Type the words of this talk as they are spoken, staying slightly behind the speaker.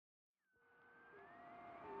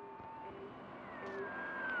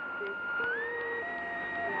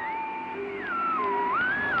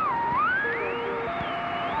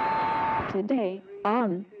Today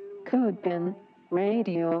on CodePen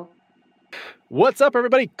Radio. What's up,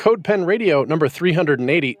 everybody? CodePen Radio number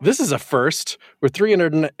 380. This is a first. We're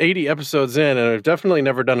 380 episodes in, and I've definitely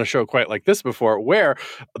never done a show quite like this before, where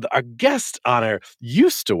our guest honor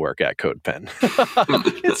used to work at CodePen.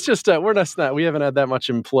 It's just we haven't had that much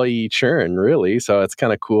employee churn, really, so it's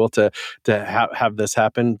kind of cool to have this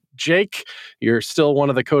happen. Jake, you're still one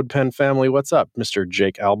of the CodePen family. What's up, Mr.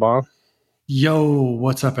 Jake Albon? Yo,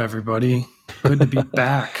 what's up, everybody? Good to be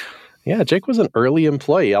back. Yeah, Jake was an early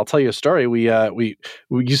employee. I'll tell you a story. We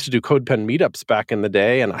used to do CodePen meetups back in the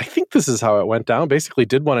day, and I think this is how it went down. Basically,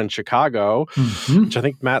 did one in Chicago, which I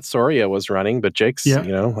think Matt Soria was running, but Jake's,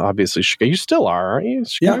 obviously Chicago. You still are, aren't you?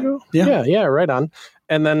 Chicago? Yeah, right on.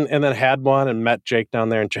 And then had one and met Jake down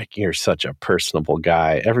there. And Jake, you're such a personable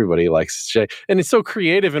guy. Everybody likes Jake. And he's so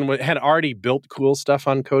creative and had already built cool stuff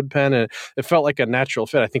on CodePen. And it felt like a natural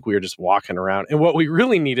fit. I think we were just walking around. And what we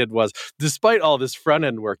really needed was, despite all this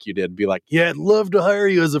front-end work you did, be like, yeah, I'd love to hire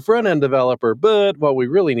you as a front-end developer. But what we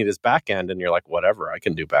really need is back-end. And you're like, whatever, I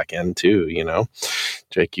can do back-end too,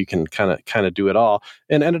 Jake, you can kind of do it all.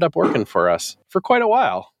 And ended up working for us for quite a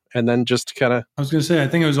while. And then just kind of, I was going to say, I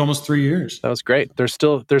think it was almost 3 years. That was great. There's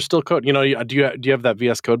still code. Do you have that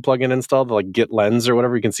VS Code plugin installed, like Git Lens or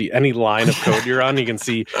whatever? You can see any line of code you're on. You can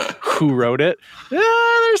see who wrote it. Yeah,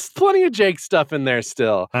 there's plenty of Jake stuff in there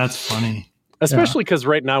still. That's funny. Especially because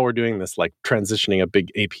right now we're doing this, like transitioning a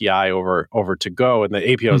big API over to Go, and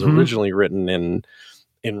the API was originally written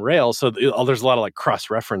in Rails, so there's a lot of like cross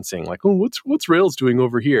referencing. Like, oh, what's Rails doing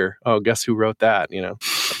over here? Oh, guess who wrote that?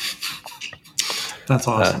 That's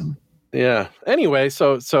awesome. Yeah. Anyway,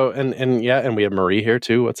 so and we have Marie here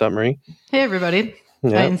too. What's up, Marie? Hey, everybody.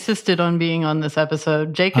 Yeah. I insisted on being on this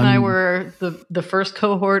episode. Jake and I were the first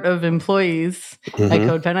cohort of employees at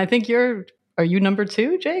CodePen. I think are you number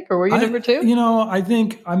 2, Jake, or were you number 2? I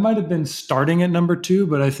think I might have been starting at number 2,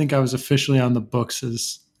 but I think I was officially on the books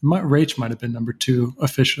as Rach might have been number 2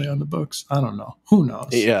 officially on the books. I don't know. Who knows?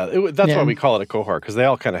 Yeah, that's why we call it a cohort, because they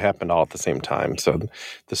all kind of happened all at the same time. So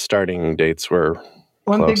the starting dates were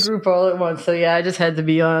one close. Big group all at once. So yeah, I just had to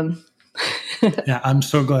be on. Yeah, I'm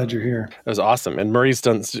so glad you're here. It was awesome. And Marie's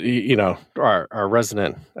done, our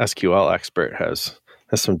resident SQL expert has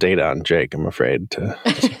some data on Jake, I'm afraid, to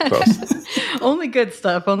post. Only good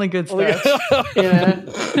stuff. Yeah.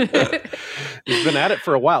 You've been at it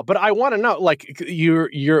for a while, but I want to know, like,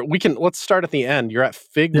 let's start at the end. You're at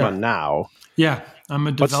Figma now. Yeah, I'm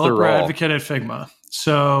a developer advocate at Figma.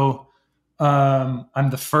 So I'm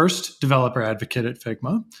the first developer advocate at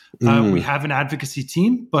Figma. We have an advocacy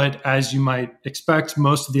team, but as you might expect,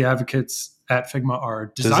 most of the advocates at Figma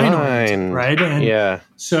are design-oriented, right? And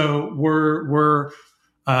so we're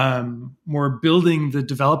building the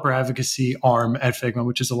developer advocacy arm at Figma,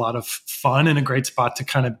 which is a lot of fun and a great spot to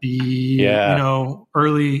kind of be,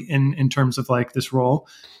 early in terms of like this role.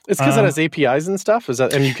 It's because it has APIs and stuff. Is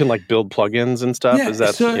that, and you can like build plugins and stuff?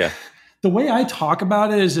 The way I talk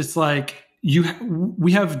about it is it's like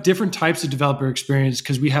we have different types of developer experience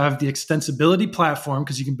because we have the extensibility platform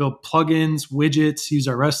because you can build plugins, widgets, use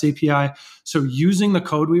our REST API. So using the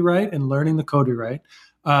code we write and learning the code we write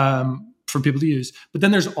for people to use. But then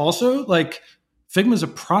there's also like Figma is a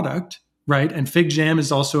product, right? And FigJam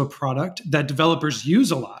is also a product that developers use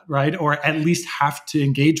a lot, right? Or at least have to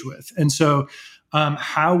engage with. And so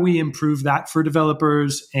how we improve that for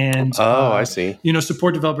developers and I see.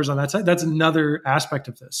 Support developers on that side. That's another aspect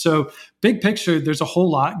of this. So big picture, there's a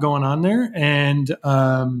whole lot going on there, and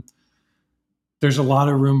there's a lot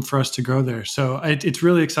of room for us to grow there. So it's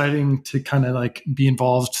really exciting to kind of like be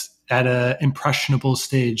involved at a impressionable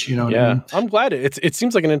stage. You know what I mean? I'm glad it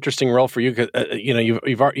seems like an interesting role for you because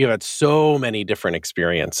you've had so many different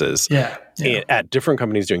experiences at different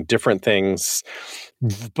companies doing different things,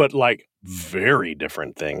 but like very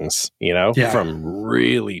different things, from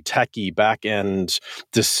really techie back-end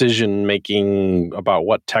decision-making about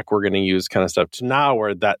what tech we're going to use kind of stuff to now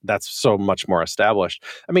where that's so much more established.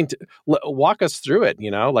 I mean, walk us through it,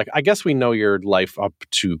 like, I guess we know your life up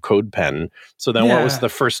to CodePen. So then what was the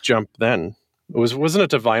first jump then? Wasn't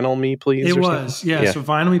it to Vinyl Me Please? It was, So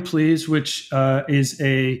Vinyl Me Please, which is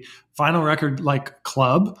a vinyl record like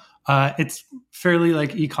club. It's fairly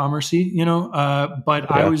like e-commercey,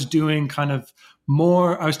 but I was doing kind of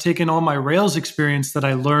more, I was taking all my Rails experience that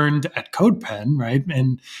I learned at CodePen, right?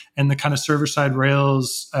 And the kind of server-side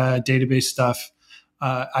Rails database stuff.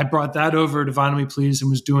 I brought that over to Vinyl Me Please and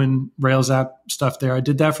was doing Rails app stuff there. I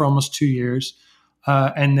did that for almost 2 years.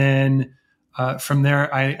 And then from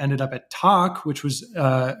there, I ended up at Tock, which is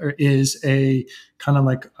a kind of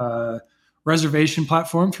like a reservation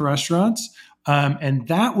platform for restaurants. And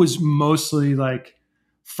that was mostly like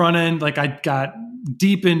front end, like I got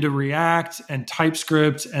deep into React and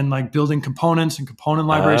TypeScript and like building components and component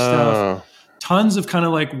library stuff. Tons of kind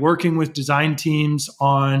of like working with design teams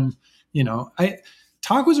on,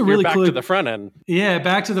 Talk was a really back cool to the front end. Yeah,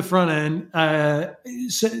 back to the front end.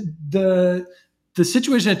 So the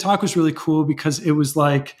situation at Talk was really cool because it was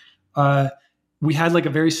like we had like a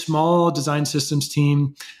very small design systems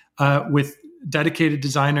team with dedicated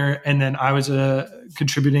designer, and then I was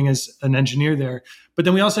contributing as an engineer there. But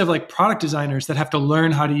then we also have like product designers that have to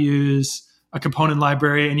learn how to use a component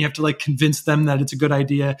library, and you have to like convince them that it's a good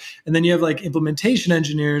idea. And then you have like implementation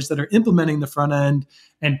engineers that are implementing the front end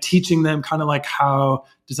and teaching them kind of like how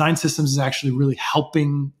design systems is actually really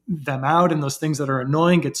helping them out, and those things that are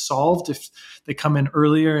annoying get solved if they come in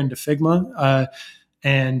earlier into Figma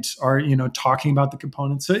and are talking about the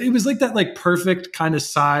components. So it was like that like perfect kind of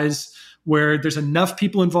size where there's enough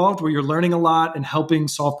people involved where you're learning a lot and helping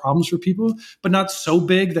solve problems for people, but not so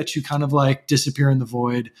big that you kind of like disappear in the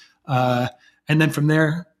void. And then from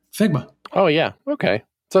there, Figma. Oh yeah, okay.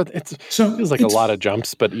 So it feels like a lot of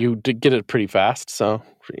jumps, but you did get it pretty fast. So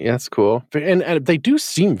yeah, that's cool. And they do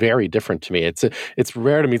seem very different to me. It's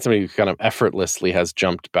rare to meet somebody who kind of effortlessly has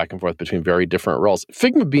jumped back and forth between very different roles.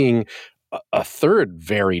 Figma being a third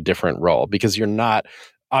very different role, because you're not.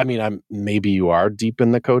 I mean, maybe you are deep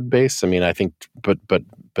in the code base. I mean, I think, but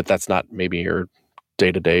that's not maybe your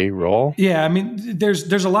day-to-day role. Yeah, I mean,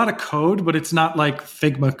 there's a lot of code, but it's not like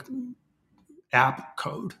Figma app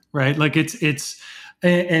code, right? Like it's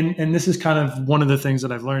and this is kind of one of the things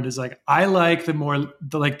that I've learned is like I like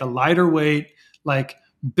the lighter weight, like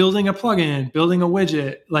building a plugin, building a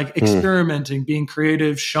widget, like experimenting, being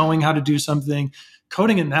creative, showing how to do something,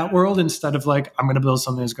 coding in that world instead of like I'm going to build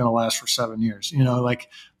something that's going to last for 7 years.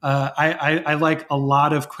 I like a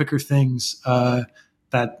lot of quicker things.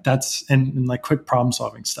 That's and like quick problem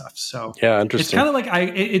solving stuff. So yeah, interesting. It's kind of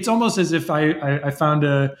like it's almost as if I found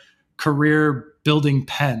a career building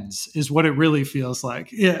pens is what it really feels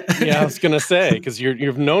like. Yeah. Yeah, I was gonna say, because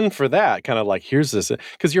you're known for that kind of like here's this,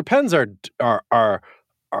 because your pens are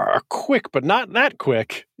quick, but not that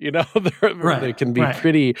quick. They can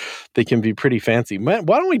be pretty fancy. Why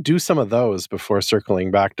don't we do some of those before circling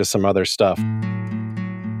back to some other stuff?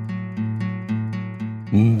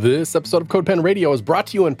 This episode of CodePen Radio is brought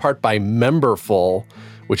to you in part by Memberful,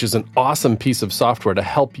 which is an awesome piece of software to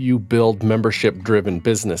help you build membership-driven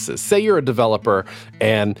businesses. Say you're a developer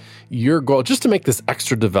and your goal, just to make this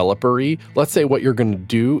extra developer-y, let's say what you're going to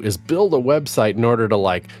do is build a website in order to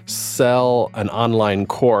like sell an online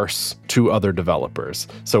course to other developers.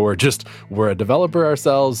 So we're a developer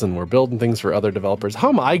ourselves and we're building things for other developers. How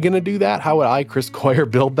am I going to do that? How would I, Chris Coyier,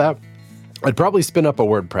 build that? I'd probably spin up a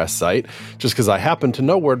WordPress site just because I happen to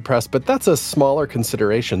know WordPress, but that's a smaller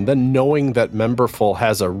consideration than knowing that Memberful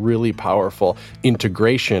has a really powerful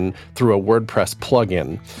integration through a WordPress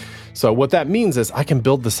plugin. So what that means is I can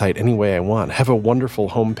build the site any way I want, have a wonderful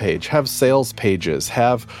homepage, have sales pages,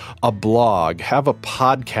 have a blog, have a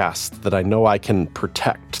podcast that I know I can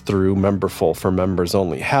protect through Memberful for members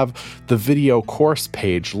only, have the video course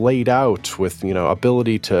page laid out with,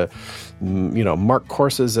 ability to mark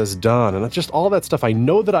courses as done, and just all that stuff. I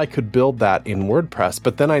know that I could build that in WordPress,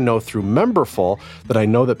 but then I know through Memberful that I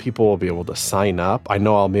know that people will be able to sign up. I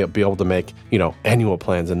know I'll be able to make, annual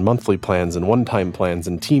plans and monthly plans and one-time plans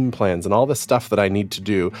and team plans and all this stuff that I need to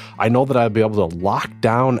do. I know that I'll be able to lock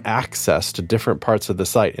down access to different parts of the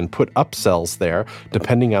site and put upsells there,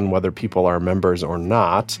 depending on whether people are members or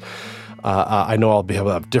not. I know I'll be able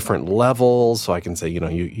to have different levels, so I can say,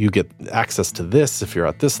 you get access to this if you're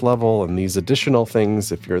at this level and these additional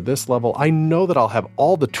things if you're this level. I know that I'll have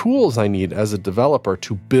all the tools I need as a developer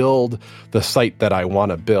to build the site that I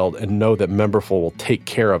want to build, and know that Memberful will take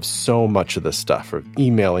care of so much of this stuff, of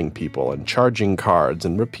emailing people and charging cards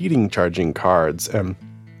and repeating charging cards and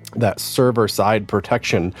that server-side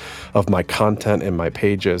protection of my content and my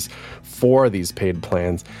pages for these paid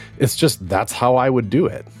plans. It's just, that's how I would do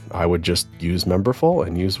it. I would just use Memberful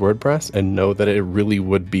and use WordPress and know that it really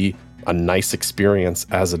would be a nice experience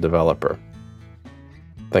as a developer.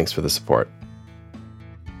 Thanks for the support.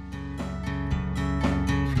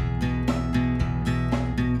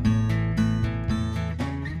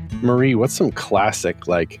 Marie, what's some classic,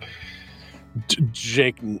 like,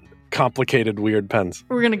 Jake complicated weird pens?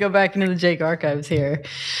 We're going to go back into the Jake archives here.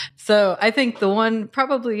 So I think the one,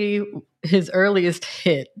 probably his earliest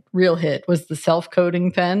real hit, was the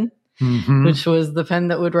self-coding pen, which was the pen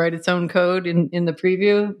that would write its own code in the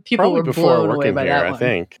preview. People probably were blown away by that one. I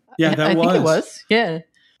think. Yeah, I think it was. Yeah.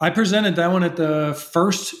 I presented that one at the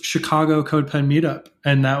first Chicago CodePen meetup,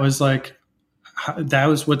 and that was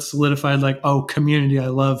what solidified, like, oh, community, I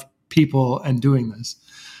love people and doing this.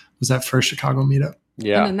 Was that first Chicago meetup?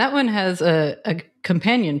 Yeah. And then that one has a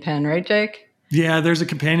companion pen, right, Jake? Yeah, there's a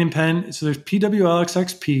companion pen. So there's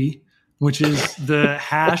PWLXXP, which is the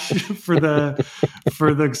hash for the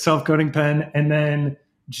self-coding pen, and then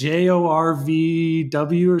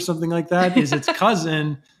JORVW or something like that is its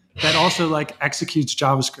cousin that also like executes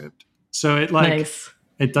JavaScript. So it like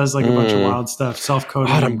it does like a bunch of wild stuff,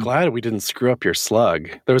 self-coding. God, I'm glad we didn't screw up your slug.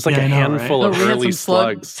 There was like a handful of early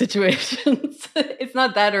slugs. Situations. It's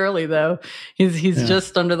not that early though. He's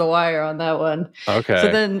just under the wire on that one.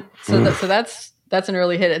 Okay. So that's an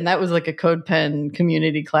early hit, and that was like a CodePen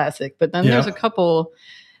community classic. But then there's a couple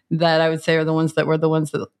that I would say are the ones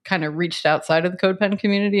that kind of reached outside of the CodePen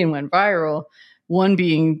community and went viral. One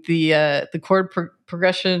being the chord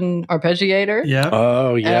progression arpeggiator. Yeah.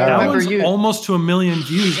 Oh, yeah. That one's almost to 1 million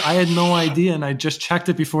views. I had no idea, and I just checked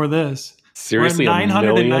it before this. Seriously,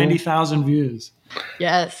 990,000 views.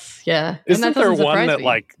 Yes. Yeah. Isn't there one that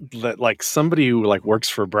like somebody who like works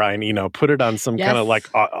for Brian Eno put it on some kind of like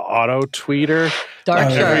auto tweeter?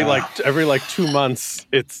 Every like 2 months,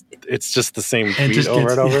 it's just the same tweet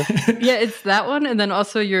over and over. Yeah, it's that one, and then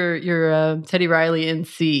also your Teddy Riley in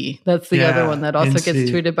C. That's the other one that also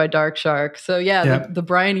gets tweeted by Dark Shark. So the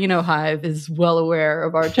Brian Eno hive is well aware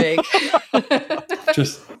of our Jake.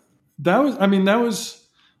 That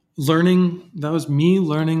was me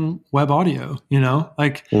learning web audio,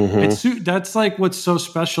 like that's like what's so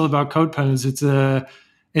special about CodePen is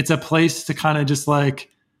it's a place to kind of just like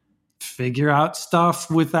figure out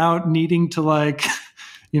stuff without needing to like,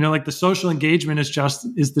 like the social engagement is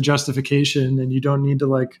the justification, and you don't need to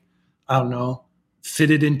like, I don't know,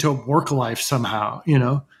 fit it into work life somehow,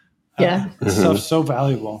 Stuff's so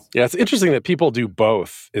valuable. Yeah. It's interesting that people do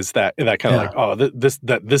both. Is that kind of like,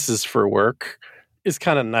 this is for work is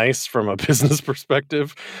kind of nice from a business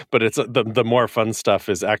perspective, but it's the more fun stuff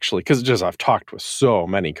is actually, because just I've talked with so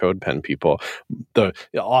many CodePen people,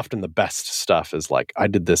 often the best stuff is like, I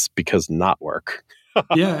did this because not work.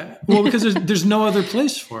 Yeah, well, because there's no other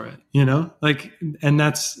place for it, like, and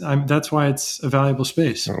that's why it's a valuable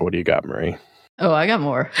space. What do you got, Marie? Oh, I got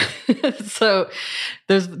more. So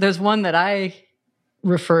there's one that I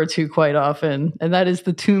refer to quite often, and that is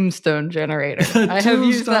the tombstone generator. I have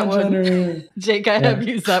used that one. Jake, I have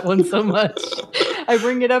used that one so much. I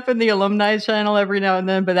bring it up in the alumni channel every now and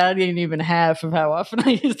then, but that ain't even half of how often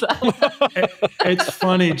I use that one. It's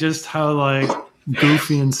funny just how like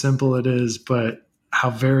goofy and simple it is, but how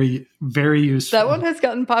very, very useful. That one has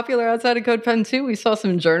gotten popular outside of CodePen too. We saw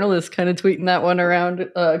some journalists kind of tweeting that one around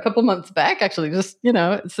a couple months back, actually. Just,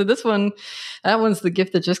 so that one's the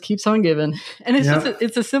gift that just keeps on giving. And it's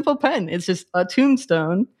it's a simple pen. It's just a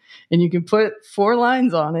tombstone, and you can put 4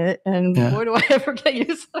 lines on it. And boy, do I ever get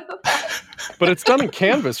used to that. But it's done in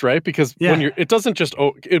Canvas, right? Because it doesn't just,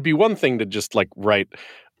 it'd be one thing to just like write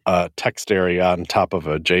a text area on top of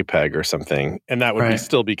a JPEG or something, and that would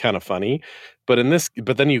still be kind of funny. But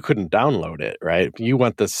then you couldn't download it, right? You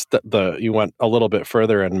went you went a little bit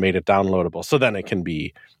further and made it downloadable, so then it can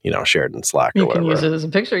be shared in Slack or whatever. You can use it as a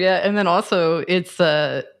picture, and then also it's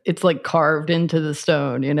like carved into the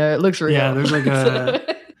stone. It looks real. Yeah, there's like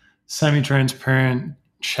a semi-transparent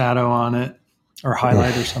shadow on it or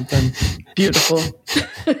highlight or something. Beautiful.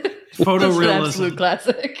 Photorealism. An absolute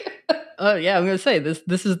classic. Oh yeah, I'm going to say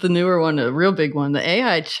this is the newer one, a real big one, the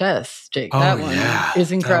AI chess, Jake. That one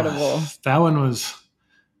is incredible.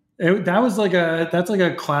 That's like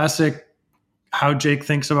a classic. How Jake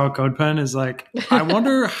thinks about CodePen is like, I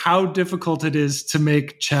wonder how difficult it is to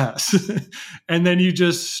make chess. And then you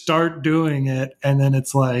just start doing it, and then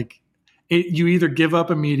it's like you either give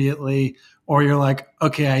up immediately or you're like,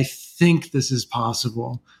 okay, I think this is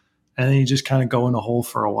possible. And then you just kind of go in a hole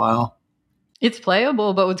for a while. It's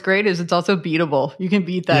playable, but what's great is it's also beatable. You can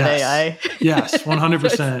beat that AI. Yes,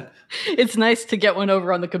 100%. It's nice to get one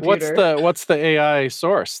over on the computer. What's the AI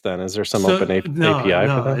source then? Is there some open API for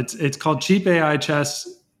that? It's called Cheap AI Chess.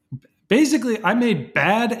 Basically, I made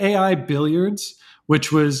bad AI billiards,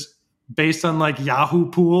 which was based on like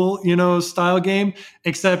Yahoo Pool, style game,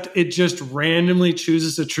 except it just randomly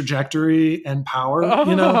chooses a trajectory and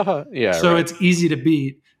power, Yeah. So it's easy to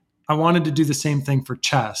beat. I wanted to do the same thing for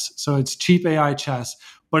chess. So it's cheap AI chess.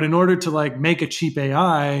 But in order to like make a cheap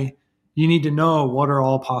AI, you need to know what are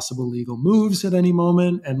all possible legal moves at any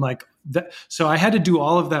moment. And like that. So I had to do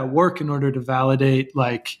all of that work in order to validate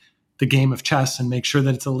like the game of chess and make sure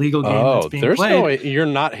that it's a legal game that's being played. No way. You're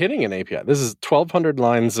not hitting an API. This is 1,200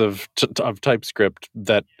 lines of TypeScript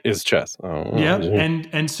that is chess.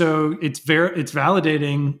 And so it's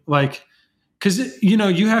validating, like, because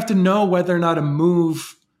you have to know whether or not a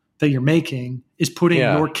move that you're making is putting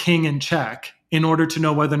your king in check. in order to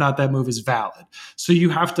know whether or not that move is valid. So you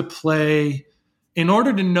have to play, in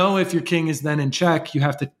order to know if your king is then in check, you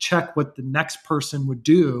have to check what the next person would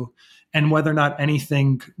do and whether or not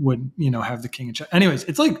anything would, have the king in check. Anyways,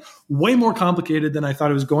 it's like way more complicated than I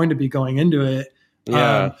thought it was going to be going into it.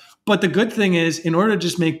 Yeah. But the good thing is, in order to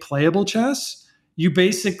just make playable chess, you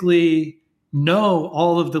basically know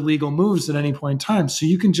all of the legal moves at any point in time. So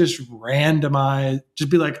you can just randomize,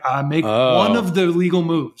 just be like, make one of the legal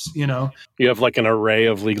moves, You have like an array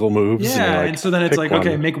of legal moves. Yeah. And so then it's like, one.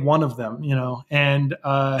 okay, make one of them, and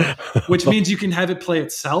which means you can have it play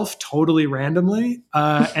itself totally randomly.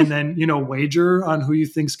 And then, wager on who you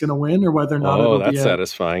think's going to win or whether or not it'll that's be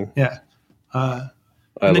satisfying. Yeah. And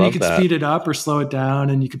I then you love can that. speed it up or slow it down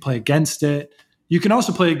and you can play against it. You can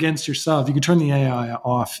also play against yourself. You can turn the AI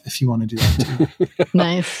off if you want to do that too.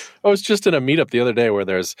 Nice. I was just in a meetup the other day where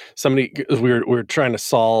there's somebody, we were trying to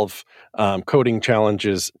solve coding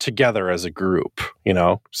challenges together as a group,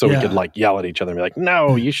 so we could like yell at each other and be like,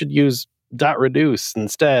 no, you should use dot reduce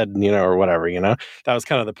instead, or whatever, that was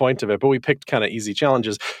kind of the point of it. But we picked kind of easy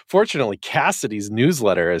challenges. Fortunately, Cassidy's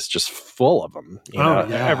newsletter is just full of them.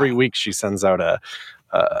 Every week she sends out a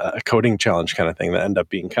coding challenge kind of thing that end up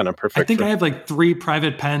being kind of perfect. I think I have like 3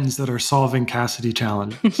 private pens that are solving Cassidy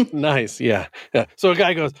challenges. Nice. Yeah. So a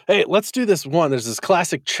guy goes, hey, let's do this one. There's this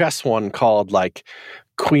classic chess one called like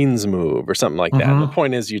Queen's Move or something like that. And the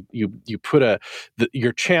point is you put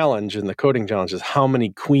your challenge in the coding challenge is how many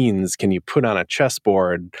queens can you put on a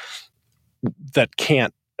chessboard that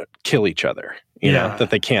can't kill each other, that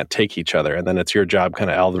they can't take each other. And then it's your job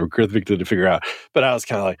kind of algorithmically to figure out. But I was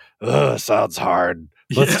kind of like, ugh, sounds hard.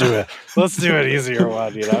 Let's do it. Let's do an easier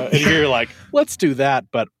one, And you're like, let's do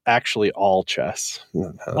that, but actually all chess.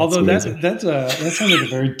 Although that sounds like a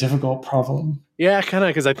very difficult problem. Yeah, kind of,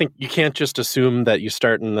 because I think you can't just assume that you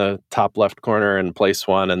start in the top left corner and place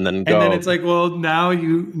one and then go. And then it's like, well, now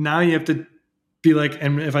you have to be like,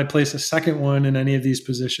 and if I place a second one in any of these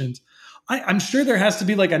positions, I'm sure there has to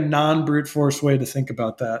be like a non-brute force way to think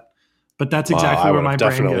about that. But that's exactly where my brain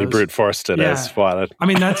goes. Definitely brute forced it as spotted. I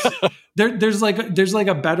mean, that's there's like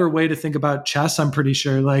a better way to think about chess. I'm pretty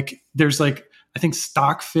sure. Like there's like, I think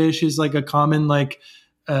Stockfish is like a common like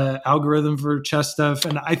algorithm for chess stuff,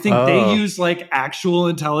 and I think they use like actual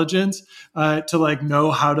intelligence to like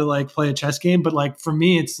know how to like play a chess game. But like for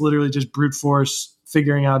me, it's literally just brute force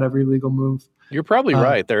figuring out every legal move. You're probably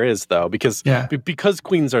right. There is though, because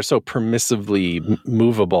queens are so permissively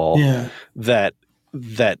movable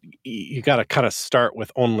that you got to kind of start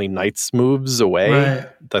with only knight's moves away. Right.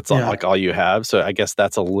 That's like all you have. So I guess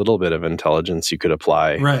that's a little bit of intelligence you could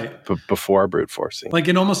apply before brute forcing. Like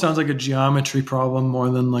it almost sounds like a geometry problem more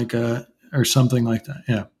than like or something like that.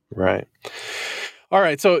 Yeah. Right. All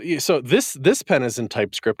right. So this pen is in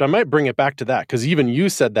TypeScript. I might bring it back to that because even you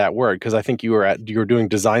said that word because I think you were doing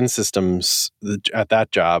design systems at that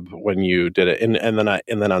job when you did it, and then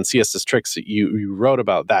on CSS Tricks you wrote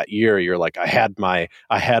about that year. You're like, I had my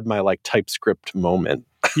like TypeScript moment.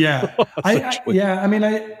 Yeah. I mean,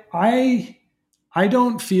 I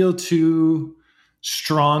don't feel too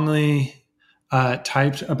strongly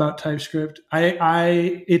typed about TypeScript.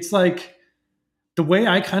 It's like. The way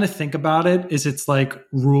I kind of think about it is it's like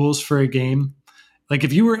rules for a game. Like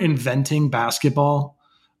if you were inventing basketball,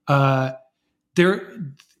 and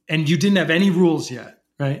you didn't have any rules yet,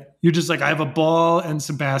 right? You're just like, I have a ball and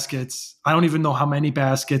some baskets. I don't even know how many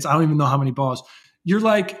baskets. I don't even know how many balls. You're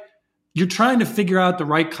trying to figure out the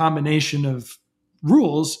right combination of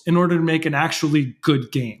rules in order to make an actually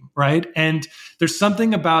good game, right? And there's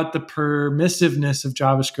something about the permissiveness of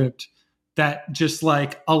JavaScript that just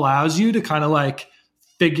like allows you to kind of like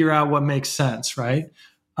figure out what makes sense, right?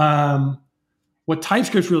 What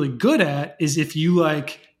TypeScript's really good at is if you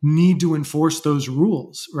like need to enforce those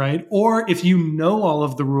rules, right? Or if you know all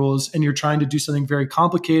of the rules and you're trying to do something very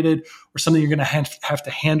complicated or something you're going to have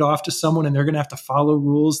to hand off to someone and they're going to have to follow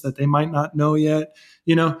rules that they might not know yet.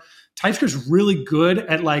 TypeScript's really good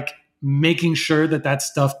at like making sure that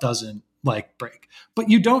stuff doesn't like break. But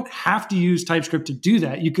you don't have to use TypeScript to do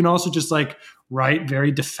that. You can also just like write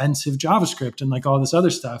very defensive JavaScript and like all this other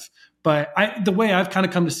stuff. But the way I've kind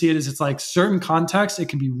of come to see it is it's like certain contexts, it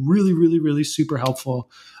can be really, really, really super helpful.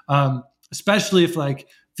 Especially if like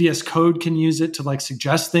VS Code can use it to like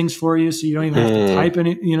suggest things for you. So you don't even have to type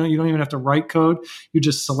any, you don't even have to write code. You're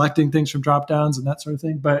just selecting things from drop downs and that sort of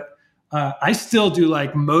thing. But I still do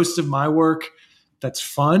like most of my work that's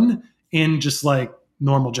fun in just like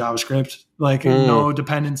normal JavaScript, like no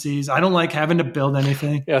dependencies. I don't like having to build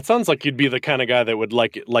anything. Yeah, it sounds like you'd be the kind of guy that would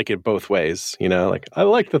like it both ways. Like I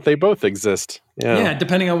like that they both exist. Yeah,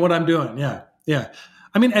 depending on what I'm doing. Yeah.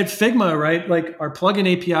 I mean, at Figma, right? Like our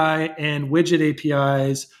plugin API and widget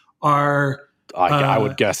APIs are. I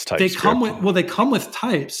would guess TypeScript. They come with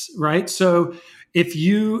types, right? So if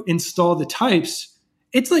you install the types,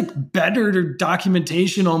 it's like better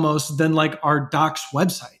documentation almost than like our docs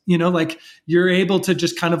website. Like you're able to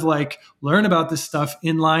just kind of like learn about this stuff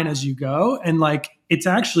in line as you go, and like it's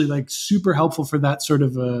actually like super helpful for that sort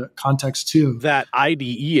of a context too. That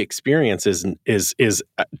IDE experience is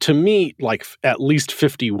to me like at least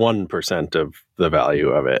 51% of the value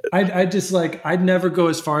of it. I'd never go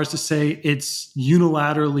as far as to say it's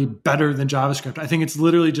unilaterally better than JavaScript. I think it's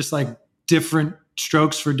literally just like different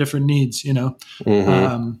strokes for different needs,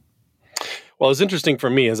 Mm-hmm. Well, it's interesting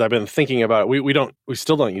for me as I've been thinking about it. We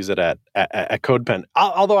still don't use it at CodePen.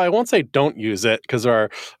 Although I won't say don't use it, because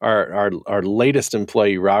our latest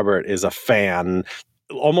employee Robert is a fan,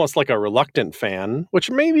 almost like a reluctant fan,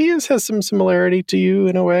 which maybe has some similarity to you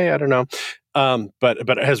in a way. I don't know, but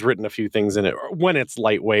it has written a few things in it when it's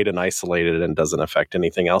lightweight and isolated and doesn't affect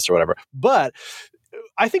anything else or whatever. But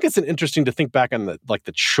I think it's interesting to think back on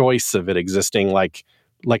the choice of it existing, like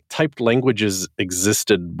typed languages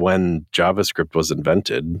existed when JavaScript was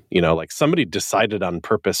invented. Like somebody decided on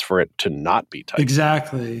purpose for it to not be typed.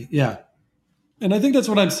 Exactly. Yeah. And I think that's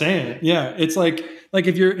what I'm saying. Yeah. It's like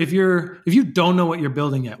if you don't know what you're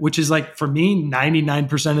building yet, which is like for me,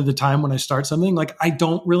 99% of the time when I start something, like I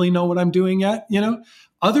don't really know what I'm doing yet.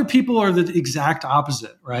 Other people are the exact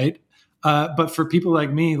opposite. Right. But for people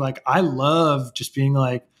like me, like I love just being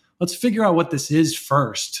like, let's figure out what this is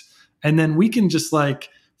first. And then we can just like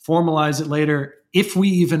formalize it later if we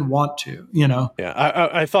even want to, Yeah,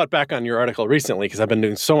 I thought back on your article recently because I've been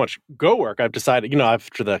doing so much Go work. I've decided,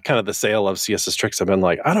 after the kind of the sale of CSS Tricks, I've been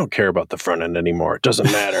like, I don't care about the front end anymore. It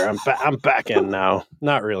doesn't matter. I'm back end now.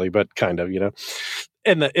 Not really, but kind of,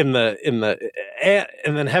 And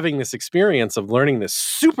then having this experience of learning this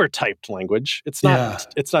super typed language. It's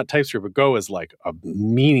not TypeScript, but Go is like a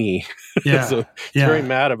meanie. Yeah. So it's very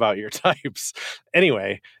mad about your types.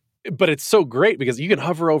 Anyway, but it's so great because you can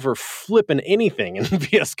hover over flipping anything in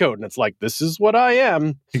VS Code, and it's like, this is what I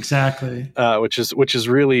am. Exactly. Which is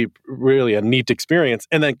really, really a neat experience.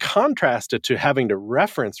 And then contrast it to having to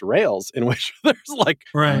reference Rails, in which there's like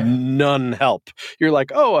none help. You're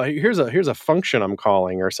like, oh, here's a function I'm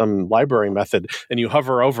calling or some library method, and you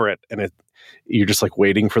hover over it, and you're just like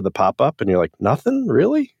waiting for the pop up, and you're like, nothing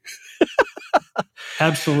really.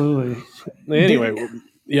 Absolutely. Anyway.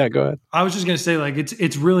 Yeah, go ahead. I was just going to say, like,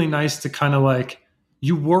 it's really nice to kind of like,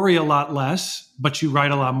 you worry a lot less, but you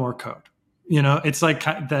write a lot more code. It's like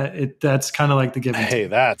that. That's kind of like the give and take. Hey,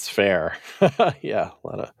 that's fair. Yeah, a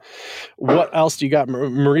lot of. What else do you got?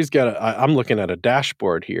 Marie's got. I'm looking at a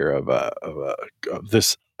dashboard here of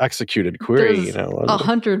this executed query. There's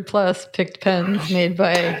 100+ picked pens made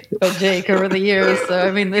by Jake over the years. So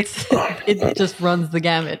I mean, it just runs the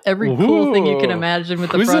gamut. Every cool thing you can imagine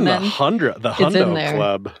with the front end. Who's in the Hundo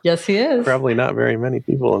Club? Yes, he is. Probably not very many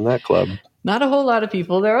people in that club. Not a whole lot of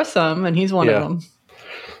people. There are some, and he's one of them.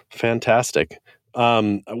 Fantastic.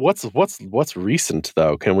 What's recent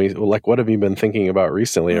though? Can we what have you been thinking about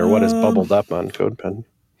recently, or what has bubbled up on CodePen?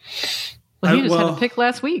 Well, you just had a pick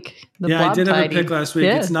last week. I did have a pick last week.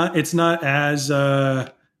 Yeah. It's not as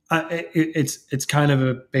it's kind of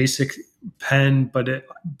a basic pen, but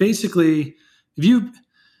basically if you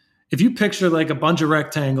picture like a bunch of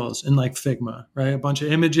rectangles in like Figma, right, a bunch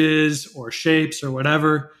of images or shapes or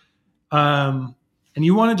whatever, and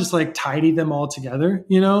you want to just like tidy them all together,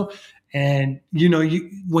 and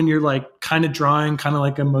when you're like kind of drawing kind of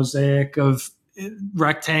like a mosaic of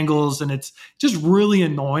rectangles, and it's just really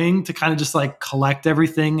annoying to kind of just like collect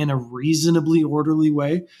everything in a reasonably orderly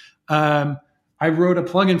way. I wrote a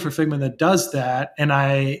plugin for Figma that does that, and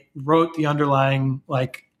I wrote the underlying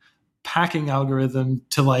like packing algorithm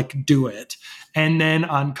to like do it. And then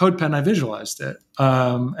on CodePen, I visualized it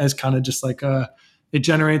as kind of just like it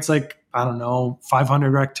generates like, I don't know, 500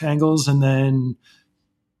 rectangles and then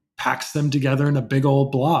packs them together in a big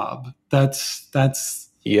old blob. That's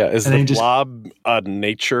Yeah, is the blob a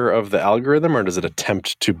nature of the algorithm, or does it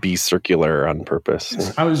attempt to be circular on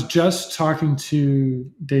purpose? I was just talking to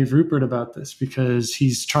Dave Rupert about this because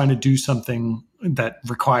he's trying to do something that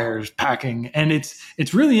requires packing. And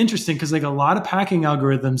it's really interesting because like a lot of packing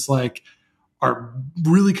algorithms like are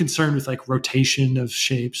really concerned with like rotation of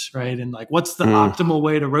shapes, right? And like what's the optimal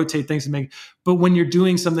way to rotate things and make. But when you're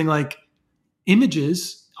doing something like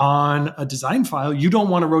images on a design file, you don't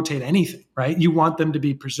want to rotate anything, right? You want them to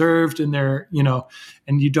be preserved in their,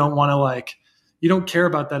 and you don't want to you don't care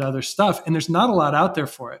about that other stuff. And there's not a lot out there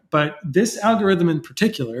for it. But this algorithm in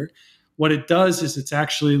particular, what it does is it's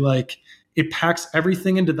actually like, it packs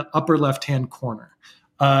everything into the upper left-hand corner.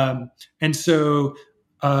 And so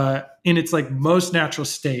in its like most natural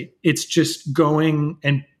state, it's just going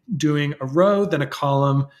and doing a row, then a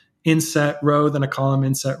column, inset, row, then a column,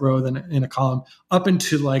 inset, row, then in a column, up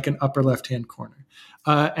into like an upper left-hand corner.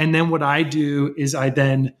 And then what I do is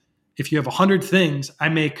if you have 100 things, I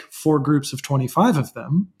make 4 groups of 25 of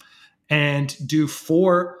them and do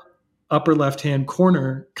 4 upper left-hand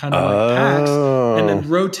corner kind of like packs, and then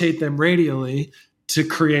rotate them radially to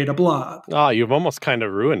create a blob. Oh, you've almost kind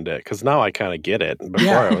of ruined it, because now I kind of get it.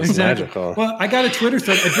 Before it was magical. Well, I got a Twitter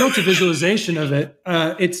thread. I built a visualization of it.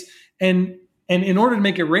 And in order to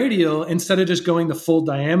make it radial, instead of just going the full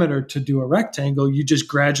diameter to do a rectangle, you just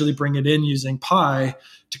gradually bring it in using pi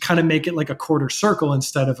to kind of make it like a quarter circle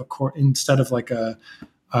instead of like a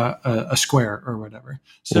square or whatever.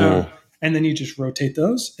 So, and then you just rotate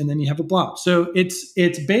those, and then you have a blob. So it's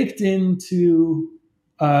baked into.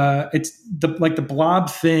 The blob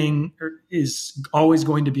thing is always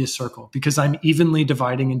going to be a circle, because I'm evenly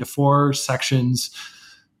dividing into 4 sections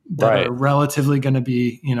that are relatively going to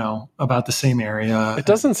be, about the same area. It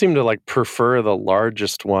doesn't seem to like prefer the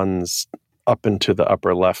largest ones up into the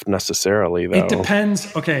upper left necessarily, though. It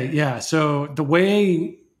depends. Okay. Yeah. So the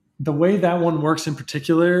way that one works in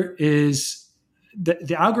particular is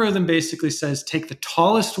the algorithm basically says, take the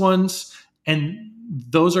tallest ones, and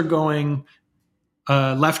those are going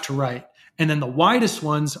left to right. And then the widest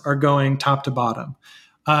ones are going top to bottom.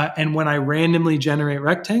 And when I randomly generate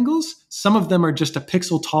rectangles, some of them are just a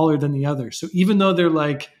pixel taller than the other. So even though they're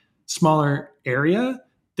like smaller area,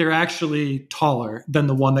 they're actually taller than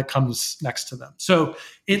the one that comes next to them. So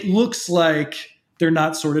it looks like they're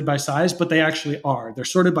not sorted by size, but they actually are. They're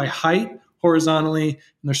sorted by height horizontally, and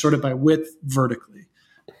they're sorted by width vertically,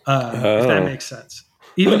 if that makes sense.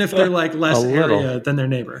 Even if they're like less area than their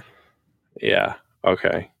neighbor. Yeah.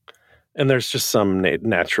 Okay. And there's just some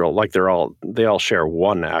natural, like they all share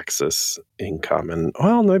one axis in common.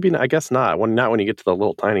 Well, maybe I guess not. Not when you get to the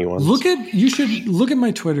little tiny ones. You should look at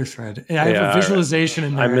my Twitter thread. I have a visualization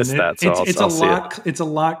in there. I missed that, so it's a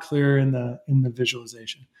lot clearer in the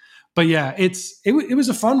visualization. But yeah, it was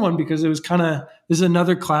a fun one, because it was kind of, this is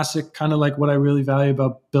another classic kind of like what I really value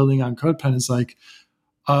about building on CodePen is like,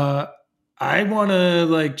 I want to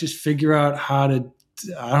like just figure out how to,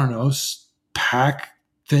 I don't know, pack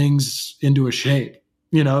things into a shape,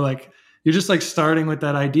 like you're just like starting with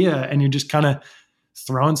that idea, and you're just kind of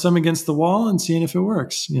throwing some against the wall and seeing if it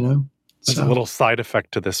works, There's a little side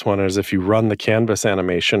effect to this one is if you run the canvas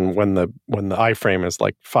animation when the iframe is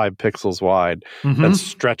like 5 pixels wide, and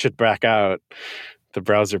stretch it back out, the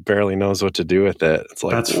browser barely knows what to do with it. It's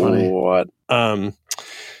like, that's funny. What?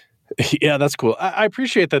 Yeah, that's cool. I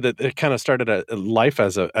appreciate that it kind of started a life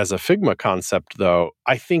as a Figma concept, though.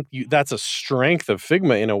 I think that's a strength of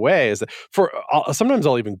Figma in a way. Is that sometimes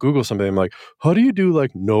I'll even Google something. I'm like, how do you do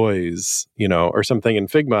like noise, or something in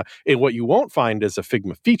Figma? And what you won't find is a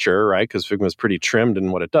Figma feature, right? Because Figma is pretty trimmed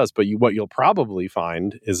in what it does. But what you'll probably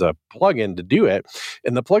find is a plugin to do it.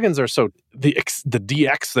 And the plugins are so the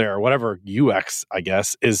DX there, or whatever UX, I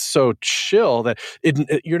guess, is so chill that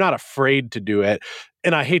you're not afraid to do it.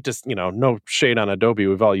 And I hate to, no shade on Adobe.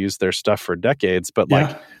 We've all used their stuff for decades. But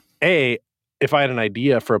if I had an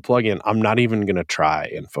idea for a plugin, I'm not even going to try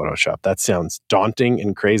in Photoshop. That sounds daunting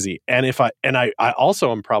and crazy. And I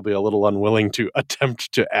also am probably a little unwilling to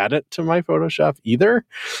attempt to add it to my Photoshop either.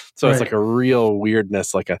 So It's like a real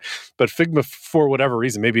weirdness. But Figma, for whatever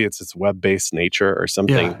reason, maybe it's its web-based nature or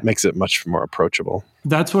something, makes it much more approachable.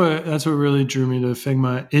 That's what really drew me to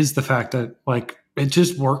Figma, is the fact that like it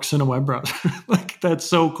just works in a web browser. Like that's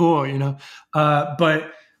so cool,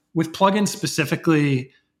 But with plugins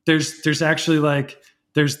specifically, there's actually like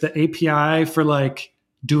there's the API for like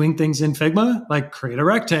doing things in Figma, like create a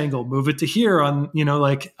rectangle, move it to here on in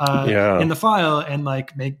the file, and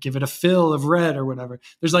like give it a fill of red or whatever.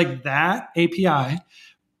 There's like that API,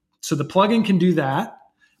 so the plugin can do that,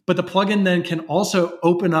 but the plugin then can also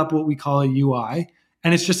open up what we call a UI,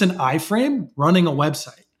 and it's just an iframe running a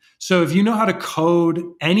website. So if you know how to code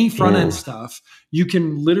any front end stuff, you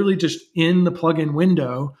can literally just in the plugin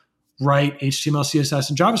window write HTML, CSS,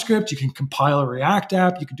 and JavaScript. You can compile a React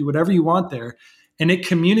app. You can do whatever you want there. And it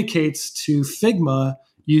communicates to Figma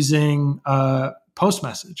using post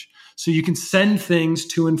message. So you can send things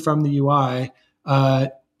to and from the UI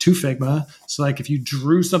to Figma. So like if you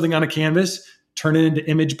drew something on a canvas, turn it into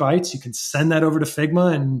image bytes, you can send that over to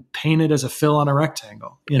Figma and paint it as a fill on a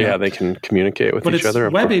rectangle. Yeah, they can communicate with each other.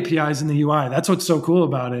 Web APIs in the UI. That's what's so cool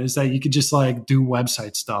about it, is that you could just like do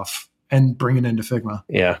website stuff and bring it into Figma.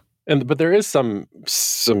 Yeah. But there is some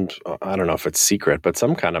I don't know if it's secret, but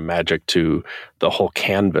some kind of magic to the whole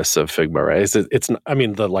canvas of Figma, right? It's I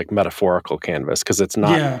mean the like metaphorical canvas, because it's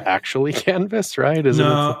not actually canvas, right? It's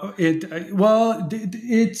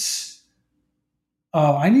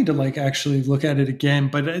I need to like actually look at it again,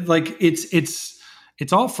 but like it's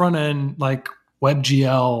all front end like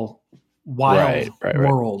WebGL wild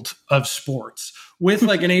world of sports with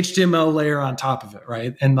like an HTML layer on top of it,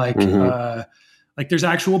 right? And like like there's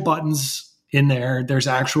actual buttons in there, there's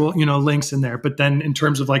actual links in there, but then in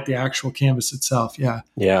terms of like the actual canvas itself,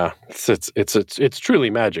 it's truly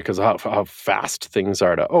magic, because how fast things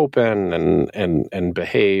are to open and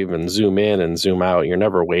behave and zoom in and zoom out. You're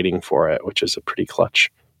never waiting for it, which is a pretty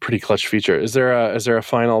clutch feature. Is there a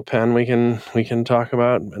final pen we can talk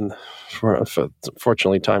about? And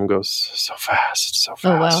fortunately, time goes so fast.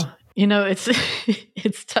 Oh wow.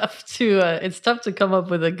 It's tough to come up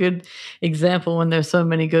with a good example when there's so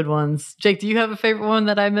many good ones. Jake, do you have a favorite one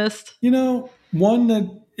that I missed? One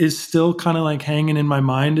that is still kind of like hanging in my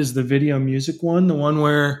mind is the video music one, the one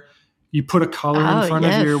where you put a color in front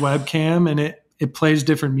of your webcam and it plays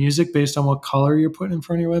different music based on what color you're putting in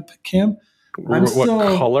front of your webcam. What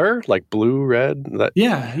color? Like blue, red?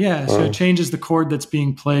 Yeah. So it changes the chord that's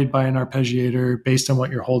being played by an arpeggiator based on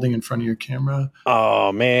what you're holding in front of your camera.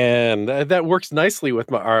 Oh man, that works nicely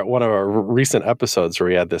with one of our recent episodes where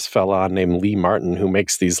we had this fella named Lee Martin who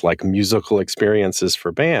makes these like musical experiences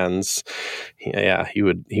for bands. Yeah, he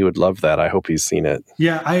would love that. I hope he's seen it.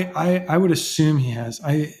 Yeah, I would assume he has.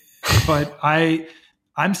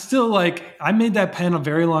 I'm still like, I made that pen a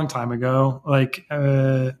very long time ago,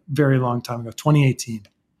 2018.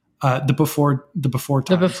 The before times. The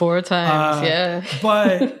before times, yeah.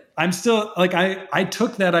 But I'm still like, I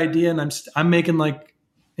took that idea and I'm making like,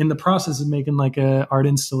 in the process of making like a art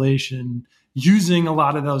installation using a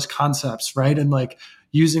lot of those concepts, right? And like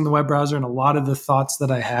using the web browser and a lot of the thoughts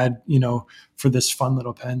that I had, for this fun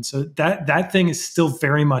little pen. So that thing is still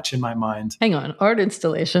very much in my mind. Hang on, art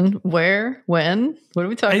installation. Where? When? What are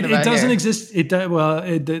we talking about? It doesn't here? exist.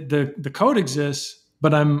 The code exists,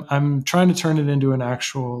 but I'm trying to turn it into an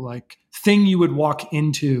actual like thing you would walk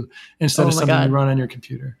into instead of something you run on your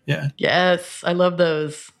computer. Yeah. Yes, I love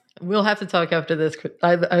those. We'll have to talk after this.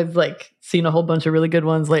 I've like seen a whole bunch of really good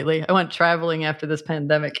ones lately. I went traveling after this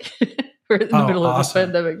pandemic. We're in the middle of this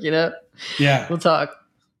pandemic, Yeah. We'll talk.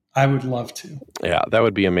 I would love to. Yeah, that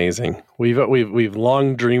would be amazing. We've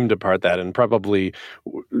long dreamed apart that, and probably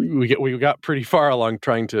we got pretty far along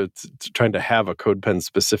trying to have a CodePen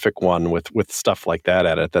specific one with stuff like that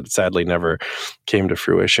at it. That sadly never came to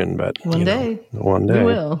fruition. But one day we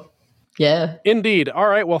will. Yeah, indeed. All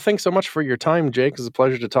right. Well, thanks so much for your time, Jake. It's a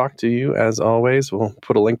pleasure to talk to you as always. We'll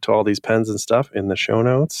put a link to all these pens and stuff in the show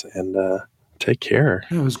notes, and take care.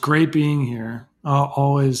 It was great being here.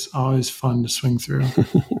 Always fun to swing through.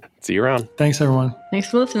 See you around. Thanks, everyone. Thanks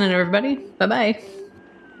for listening, everybody. Bye-bye.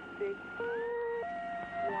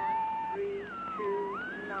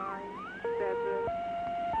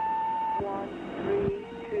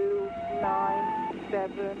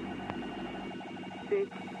 Six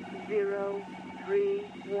zero 3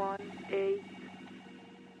 1 8